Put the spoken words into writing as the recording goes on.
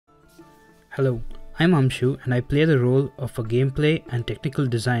Hello, I'm Amshu and I play the role of a gameplay and technical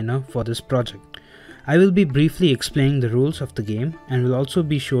designer for this project. I will be briefly explaining the rules of the game and will also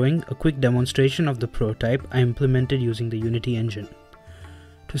be showing a quick demonstration of the prototype I implemented using the Unity engine.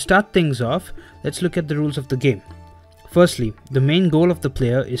 To start things off, let's look at the rules of the game. Firstly, the main goal of the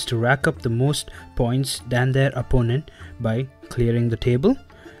player is to rack up the most points than their opponent by clearing the table,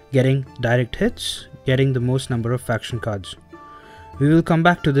 getting direct hits, getting the most number of faction cards. We will come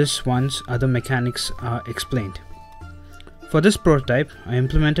back to this once other mechanics are explained. For this prototype, I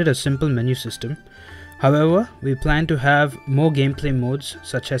implemented a simple menu system. However, we plan to have more gameplay modes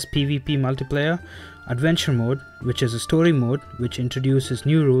such as PvP multiplayer, adventure mode, which is a story mode which introduces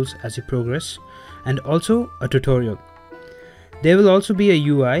new rules as you progress, and also a tutorial. There will also be a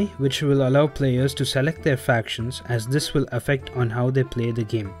UI which will allow players to select their factions, as this will affect on how they play the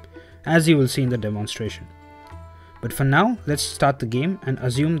game, as you will see in the demonstration. But for now, let's start the game and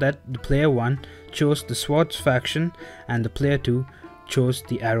assume that the player 1 chose the swords faction and the player 2 chose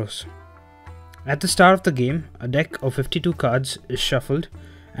the arrows. At the start of the game, a deck of 52 cards is shuffled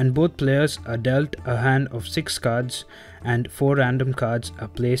and both players are dealt a hand of 6 cards and 4 random cards are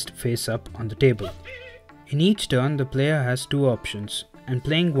placed face up on the table. In each turn, the player has 2 options and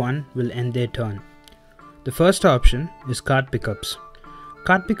playing one will end their turn. The first option is card pickups.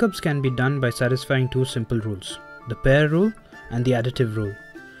 Card pickups can be done by satisfying 2 simple rules: the pair rule and the additive rule.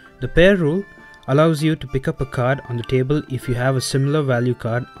 The pair rule allows you to pick up a card on the table if you have a similar value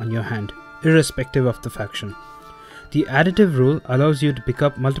card on your hand, irrespective of the faction. The additive rule allows you to pick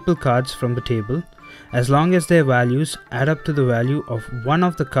up multiple cards from the table as long as their values add up to the value of one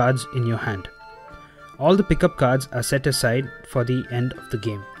of the cards in your hand. All the pickup cards are set aside for the end of the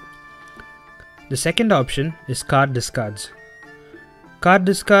game. The second option is card discards. Card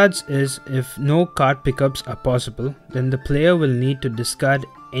discards is if no card pickups are possible, then the player will need to discard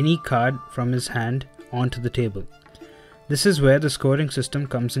any card from his hand onto the table. This is where the scoring system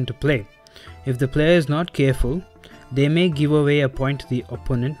comes into play. If the player is not careful, they may give away a point to the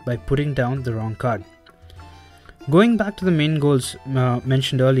opponent by putting down the wrong card. Going back to the main goals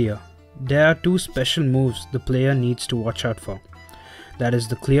mentioned earlier, there are 2 special moves the player needs to watch out for. That is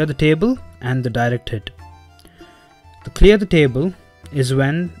the clear the table and the direct hit. The clear the table is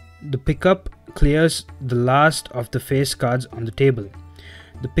when the pickup clears the last of the face cards on the table.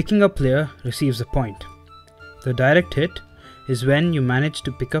 The picking up player receives a point. The direct hit is when you manage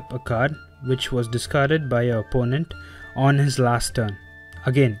to pick up a card which was discarded by your opponent on his last turn.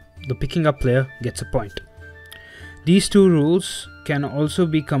 Again, the picking up player gets a point. These 2 rules can also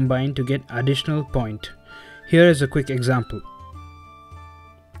be combined to get additional point. Here is a quick example.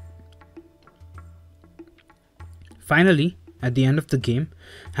 Finally, at the end of the game,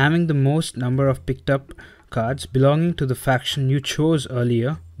 having the most number of picked up cards belonging to the faction you chose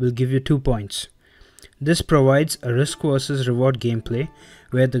earlier will give you 2 points. This provides a risk versus reward gameplay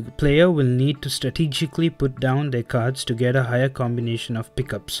where the player will need to strategically put down their cards to get a higher combination of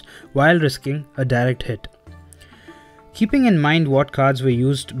pickups while risking a direct hit. Keeping in mind what cards were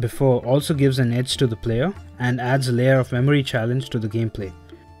used before also gives an edge to the player and adds a layer of memory challenge to the gameplay.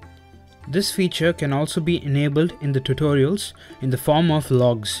 This feature can also be enabled in the tutorials in the form of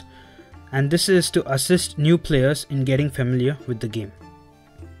logs, and this is to assist new players in getting familiar with the game.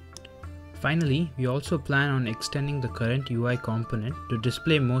 Finally, we also plan on extending the current UI component to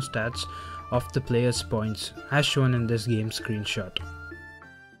display more stats of the player's points as shown in this game screenshot.